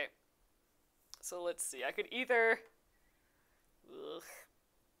guy. So let's see. I could either...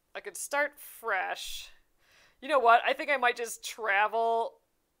 I could start fresh. You know what? I think I might just travel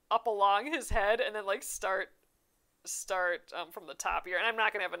up along his head and then like start from the top here. And I'm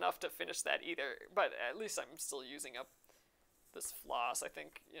not going to have enough to finish that either, but at least I'm still using up this floss. I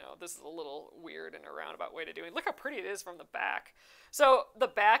think, you know, this is a little weird and a roundabout way to do it. Look how pretty it is from the back. So the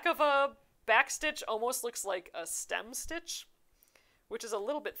back of a back stitch almost looks like a stem stitch, which is a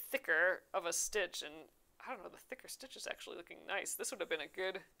little bit thicker of a stitch, and I don't know, the thicker stitch is actually looking nice. This would have been a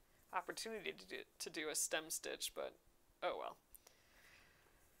good opportunity to do a stem stitch, but oh well.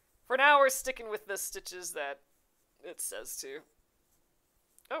 For now, we're sticking with the stitches that it says to.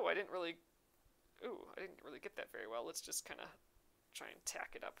 Oh, I didn't really get that very well. Let's just kind of try and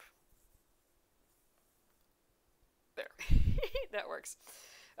tack it up. There. That works.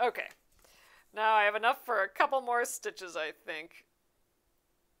 Okay. Now I have enough for a couple more stitches, I think.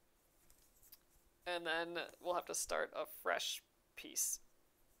 And then we'll have to start a fresh piece.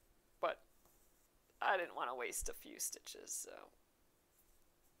 But I didn't want to waste a few stitches, so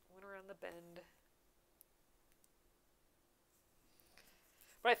went around the bend.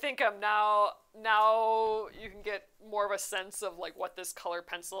 But I think now you can get more of a sense of like what this color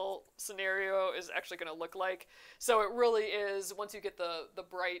pencil scenario is actually going to look like. So it really is, once you get the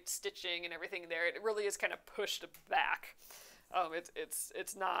bright stitching and everything there, it really is kind of pushed back.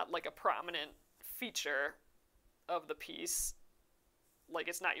 It's not like a prominent feature of the piece. Like,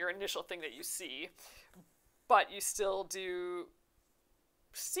 it's not your initial thing that you see, but you still do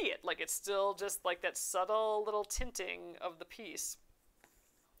see it. Like, it's still just like that subtle little tinting of the piece.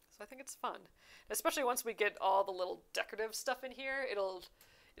 So I think it's fun. Especially once we get all the little decorative stuff in here, it'll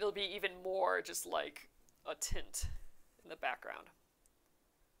be even more just like a tint in the background.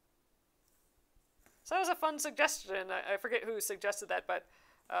 So that was a fun suggestion. I forget who suggested that, but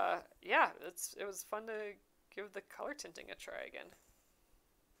yeah, it was fun to give the color tinting a try again.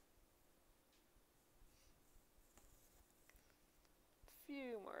 A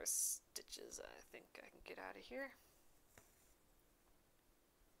few more stitches I think I can get out of here.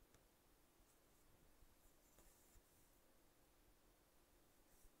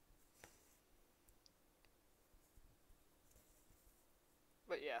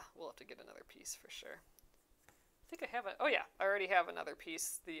 But yeah, we'll have to get another piece for sure. I think I have oh yeah, I already have another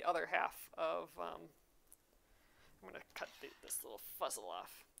piece, the other half of, I'm going to cut this little fuzzle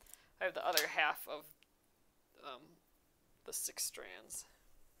off. I have the other half of the 6 strands.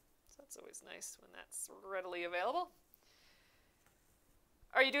 So that's always nice when that's readily available.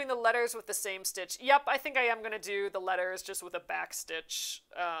 Are you doing the letters with the same stitch? Yep, I think I am going to do the letters just with a back stitch.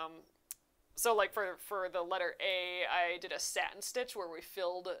 So like for the letter A, I did a satin stitch where we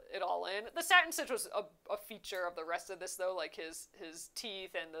filled it all in. The satin stitch was a feature of the rest of this though, like his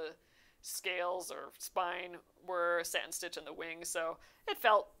teeth and the scales or spine were a satin stitch in the wings, so it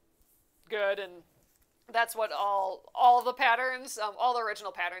felt good, and that's what all the patterns, all the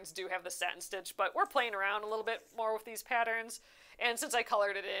original patterns do have the satin stitch, but we're playing around a little bit more with these patterns, and since I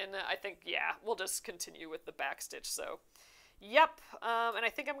colored it in, I think, yeah, we'll just continue with the back stitch, so yep, and I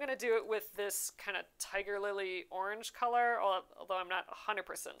think I'm going to do it with this kind of tiger lily orange color, although I'm not 100%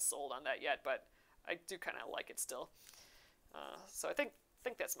 sold on that yet, but I do kind of like it still. So I think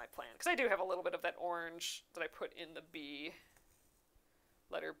that's my plan, because I do have a little bit of that orange that I put in the B,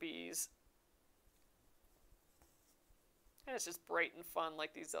 letter B's. And it's just bright and fun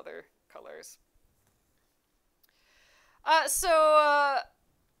like these other colors.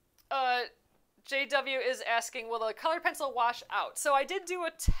 JW is asking, will the color pencil wash out? So I did do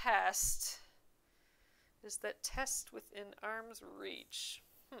a test. Is that test within arm's reach?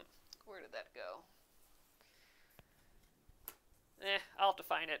 Where did that go? I'll have to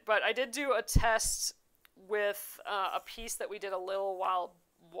find it. But I did do a test with a piece that we did a little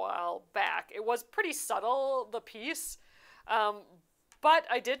while back. It was pretty subtle, the piece. But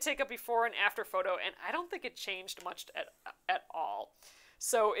I did take a before and after photo, and I don't think it changed much at all.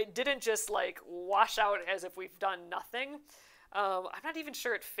 So it didn't just like wash out as if we've done nothing. I'm not even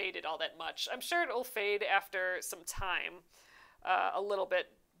sure it faded all that much. I'm sure it'll fade after some time, a little bit,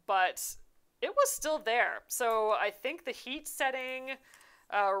 but it was still there. So I think the heat setting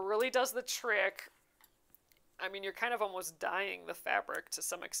really does the trick. I mean, you're kind of almost dyeing the fabric to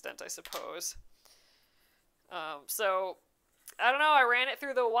some extent, I suppose. So, I don't know, I ran it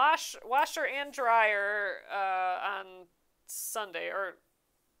through the washer and dryer on Sunday, or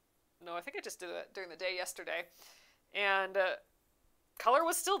no, I think I just did it during the day yesterday. And color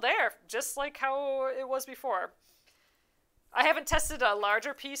was still there, just like how it was before. I haven't tested a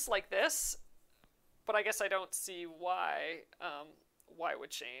larger piece like this, but I guess I don't see why it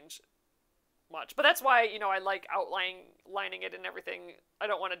would change much. But that's why, you know, I like lining it and everything. I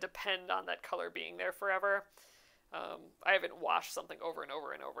don't want to depend on that color being there forever. I haven't washed something over and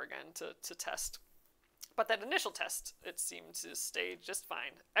over and over again to test. But that initial test, it seemed to stay just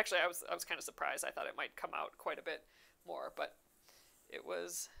fine. Actually, I was kind of surprised. I thought it might come out quite a bit more, but it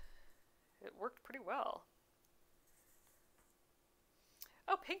worked pretty well.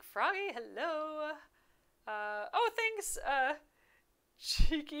 Oh, Pink Froggy, hello. Oh, thanks,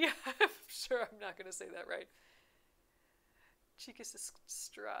 Cheeky. I'm sure I'm not going to say that right. Cheeky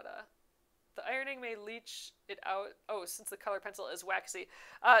Strata. The ironing may leach it out. Oh, since the color pencil is waxy.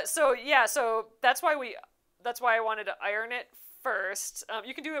 So yeah, so that's why I wanted to iron it first.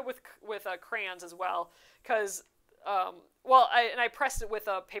 You can do it with crayons as well, because I pressed it with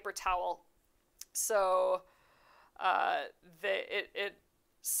a paper towel, so it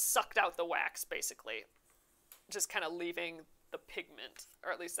sucked out the wax basically, just kind of leaving the pigment,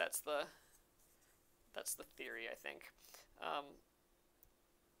 or at least that's the theory, I think.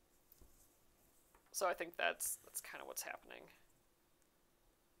 So I think that's kind of what's happening.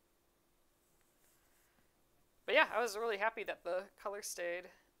 But yeah, I was really happy that the color stayed.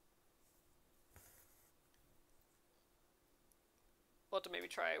 We'll have to maybe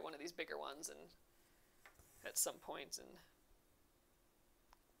try one of these bigger ones and at some point and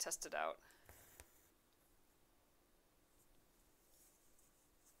test it out.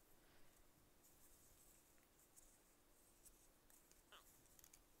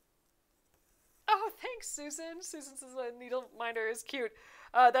 Oh, thanks, Susan. Susan says the needle minder is cute.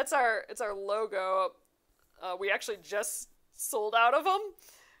 It's our logo. We actually just sold out of them,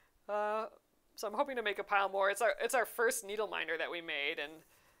 so I'm hoping to make a pile more. It's our first needle minder that we made, and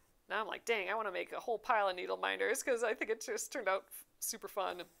now I'm like, dang, I want to make a whole pile of needle minders because I think it just turned out super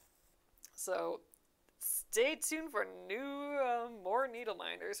fun. So stay tuned for new, more needle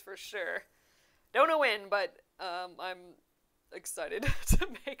minders for sure. Don't know when, but I'm excited to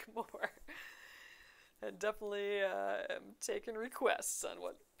make more. And definitely am taking requests on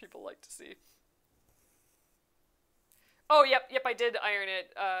what people like to see. Oh, yep, I did iron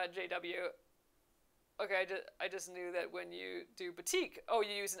it, JW. Okay, I just knew that when you do batik, oh,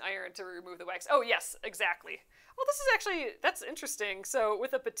 you use an iron to remove the wax. Oh, yes, exactly. Well, this is actually, that's interesting. So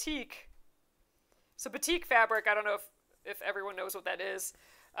with a batik, batik fabric, I don't know if everyone knows what that is.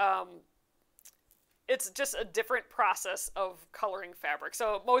 It's just a different process of coloring fabric.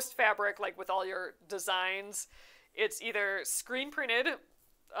 So most fabric, like with all your designs, it's either screen printed,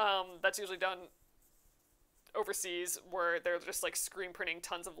 that's usually done overseas, where they're just like screen printing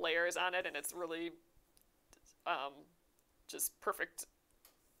tons of layers on it, and it's really just perfect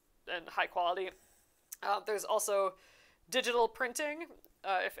and high quality. There's also digital printing.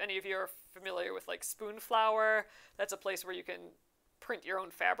 If any of you are familiar with like Spoonflower, that's a place where you can print your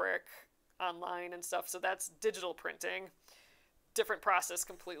own fabric online and stuff. So that's digital printing. Different process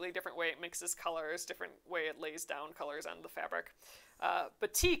completely, different way it mixes colors, different way it lays down colors on the fabric.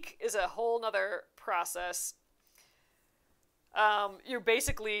 Batik is a whole nother process. You're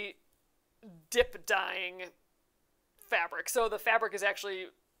basically dip dyeing fabric. So the fabric is actually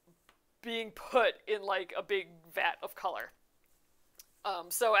being put in like a big vat of color.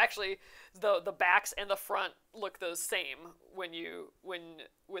 So actually the backs and the front look the same when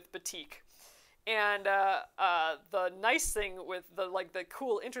with batik. And the nice thing with the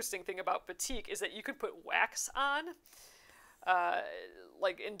cool, interesting thing about batik is that you can put wax on,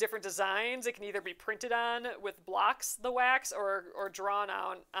 like in different designs. It can either be printed on with blocks, the wax, or drawn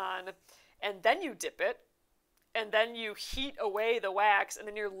on, and then you dip it, and then you heat away the wax, and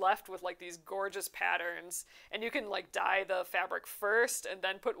then you're left with like these gorgeous patterns. And you can like dye the fabric first, and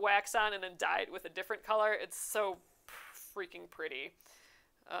then put wax on, and then dye it with a different color. It's so freaking pretty.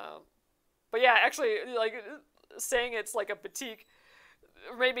 But yeah, actually, like saying it's like a batik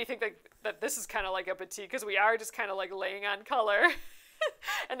made me think that this is kind of like a batik, because we are just kind of like laying on color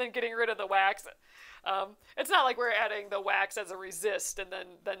and then getting rid of the wax. It's not like we're adding the wax as a resist and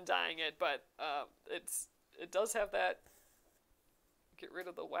then dyeing it, but it does have that get rid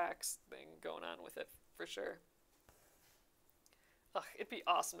of the wax thing going on with it for sure. Ugh, it'd be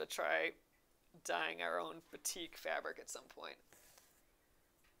awesome to try dyeing our own batik fabric at some point.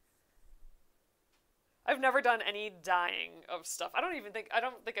 I've never done any dyeing of stuff. I don't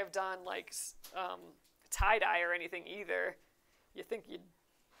think I've done like tie-dye or anything either. You think you'd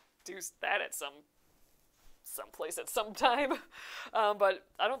do that at some place at some time, but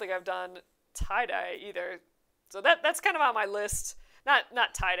I don't think I've done tie-dye either. So that's kind of on my list.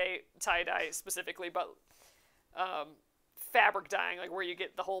 Not tie-dye specifically, but fabric dyeing, like where you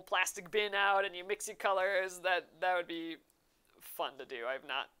get the whole plastic bin out and you mix your colors. That would be fun to do. I've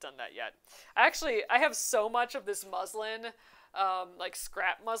not done that yet. I have so much of this muslin, like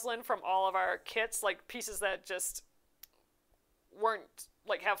scrap muslin from all of our kits, like pieces that just weren't,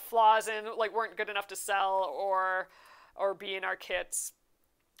 like, have flaws in, like weren't good enough to sell or be in our kits,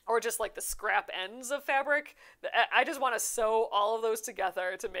 or just like the scrap ends of fabric. I just want to sew all of those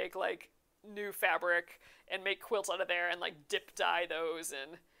together to make like new fabric and make quilts out of there and like dip dye those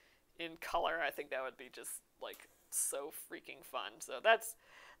in color. I think that would be just like so freaking fun. So that's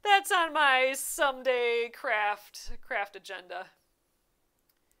on my someday craft agenda.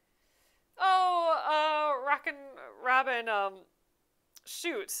 Oh, Rockin' Robin,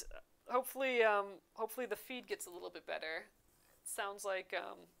 shoot. Hopefully the feed gets a little bit better. It sounds like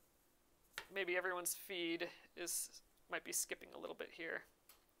maybe everyone's feed might be skipping a little bit here.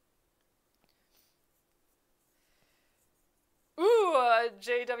 Ooh,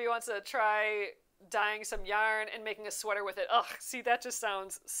 JW wants to try dyeing some yarn and making a sweater with it. Ugh, see, that just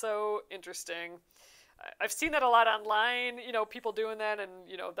sounds so interesting. I've seen that a lot online, people doing that, and,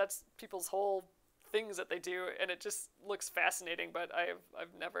 that's people's whole things that they do, and it just looks fascinating, but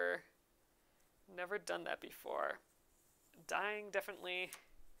I've never done that before. Dyeing definitely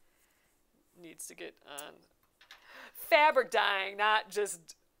needs to get on. Fabric dyeing, not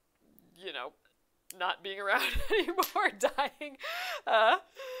just, not being around anymore. Dyeing,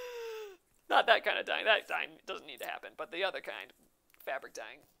 not that kind of dyeing. That dyeing doesn't need to happen, but the other kind, fabric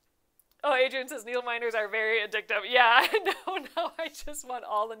dyeing. Oh, Adrian says needle minders are very addictive. Yeah, no, I just want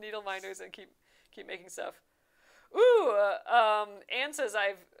all the needle minders and keep making stuff. Ooh, Anne says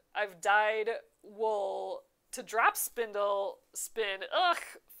I've dyed wool to drop spindle spin. Ugh,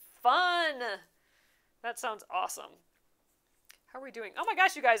 fun. That sounds awesome. How are we doing? Oh my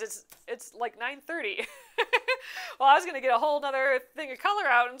gosh, you guys, it's like 9:30. Well, I was gonna get a whole nother thing of color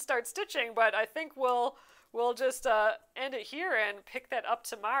out and start stitching, but I think we'll just end it here and pick that up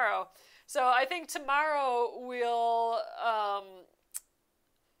tomorrow. So I think tomorrow we'll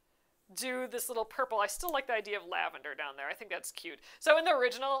do this little purple. I still like the idea of lavender down there. I think that's cute. So in the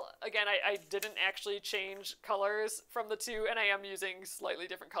original, again, I didn't actually change colors from the two, and I am using slightly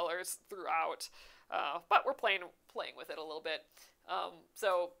different colors throughout. But we're playing with it a little bit.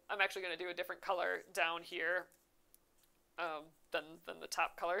 So I'm actually going to do a different color down here than the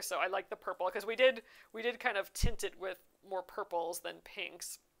top color. So I like the purple because we did kind of tint it with more purples than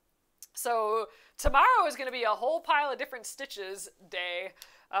pinks. So tomorrow is going to be a whole pile of different stitches day.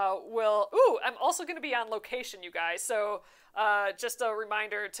 I'm also going to be on location, you guys. So just a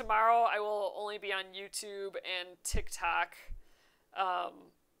reminder, tomorrow I will only be on YouTube and TikTok.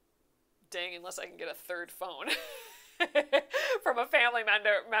 Dang, unless I can get a third phone from a family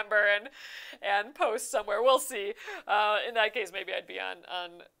member and post somewhere. We'll see. In that case, maybe I'd be on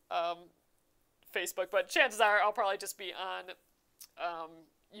Facebook, but chances are I'll probably just be on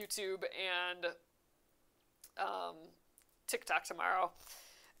YouTube and TikTok tomorrow,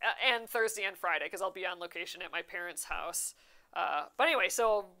 and Thursday and Friday, because I'll be on location at my parents' house. But anyway,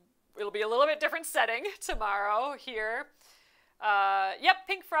 so it'll be a little bit different setting tomorrow here. Yep,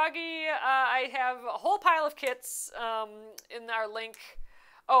 Pink Froggy, I have a whole pile of kits in our link.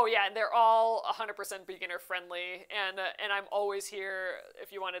 Oh yeah, and they're all 100% beginner friendly, and I'm always here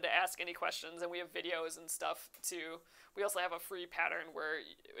if you wanted to ask any questions, and we have videos and stuff too. We also have a free pattern where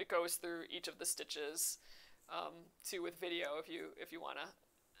it goes through each of the stitches too, with video if you want to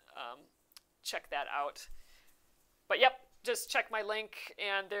check that out. But yep, just check my link,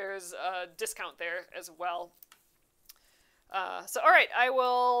 and there's a discount there as well. So all right, I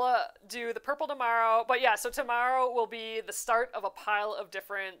will do the purple tomorrow, but yeah, so tomorrow will be the start of a pile of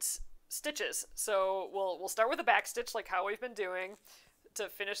different stitches. So we'll start with a back stitch like how we've been doing to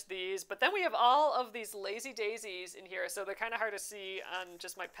finish these, but then we have all of these lazy daisies in here, so they're kind of hard to see on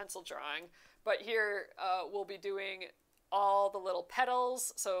just my pencil drawing, but here we'll be doing all the little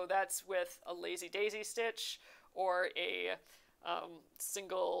petals, so that's with a lazy daisy stitch or a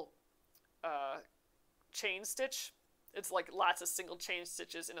single chain stitch. It's like lots of single chain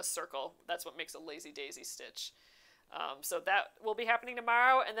stitches in a circle. That's what makes a lazy daisy stitch. So that will be happening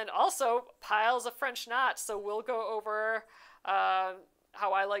tomorrow. And then also piles of French knots. So we'll go over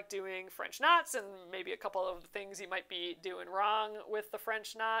how I like doing French knots and maybe a couple of things you might be doing wrong with the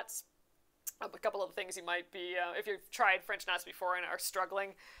French knots. A couple of things you might be, if you've tried French knots before and are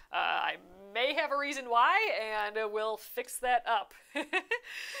struggling, I may have a reason why, and we'll fix that up.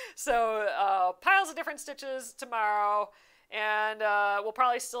 So piles of different stitches tomorrow, and we'll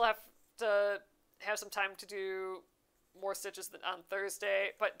probably still have to have some time to do more stitches on Thursday.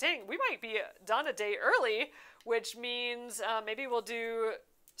 But dang, we might be done a day early, which means maybe we'll do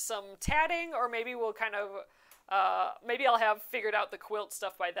some tatting, or maybe we'll kind of maybe I'll have figured out the quilt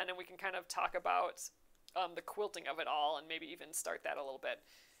stuff by then, and we can kind of talk about the quilting of it all, and maybe even start that a little bit.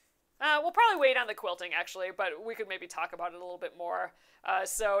 We'll probably wait on the quilting, actually, but we could maybe talk about it a little bit more.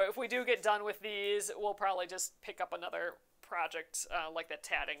 So if we do get done with these, we'll probably just pick up another project like the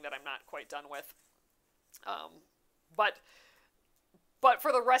tatting that I'm not quite done with. But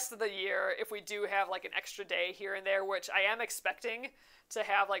for the rest of the year, if we do have like an extra day here and there, which I am expecting to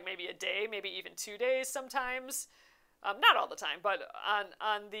have like maybe a day, maybe even 2 days sometimes, not all the time, but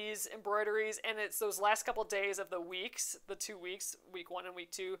on these embroideries, and it's those last couple days of the weeks, the 2 weeks, week 1 and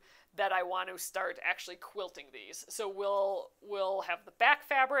week 2, that I want to start actually quilting these. So we'll have the back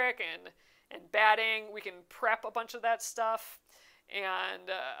fabric and batting. We can prep a bunch of that stuff, and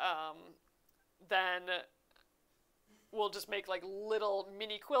then we'll just make like little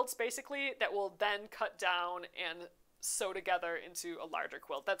mini quilts basically that we'll then cut down and sew together into a larger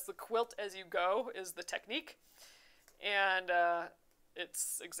quilt. That's the quilt as you go is the technique, and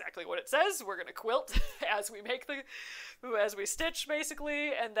it's exactly what it says. We're gonna quilt as we stitch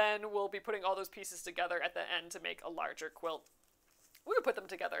basically, and then we'll be putting all those pieces together at the end to make a larger quilt. We can put them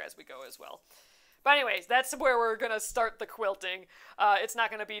together as we go as well. But anyways, that's where we're going to start the quilting. It's not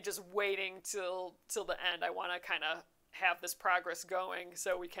going to be just waiting till the end. I want to kind of have this progress going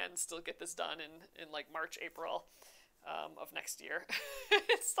so we can still get this done in like March, April of next year.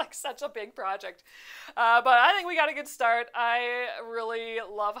 It's like such a big project. But I think we got a good start. I really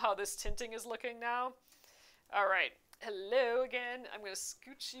love how this tinting is looking now. All right. Hello again. I'm going to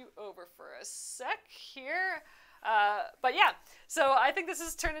scooch you over for a sec here. But yeah, so I think this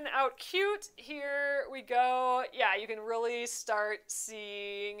is turning out cute. Here we go. Yeah, you can really start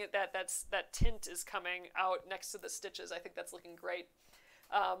seeing that tint is coming out next to the stitches. I think that's looking great.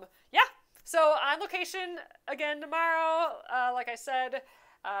 Yeah, so on location again tomorrow, like I said,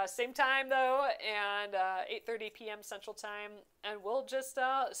 same time though, and 8:30 p.m. Central Time, and we'll just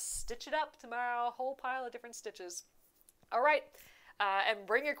stitch it up tomorrow, a whole pile of different stitches. All right, and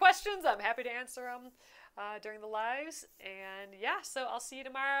bring your questions. I'm happy to answer them during the lives. And yeah, so I'll see you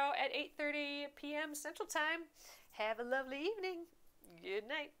tomorrow at 8:30 p.m. Central Time. Have a lovely evening. Good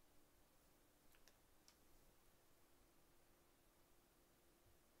night.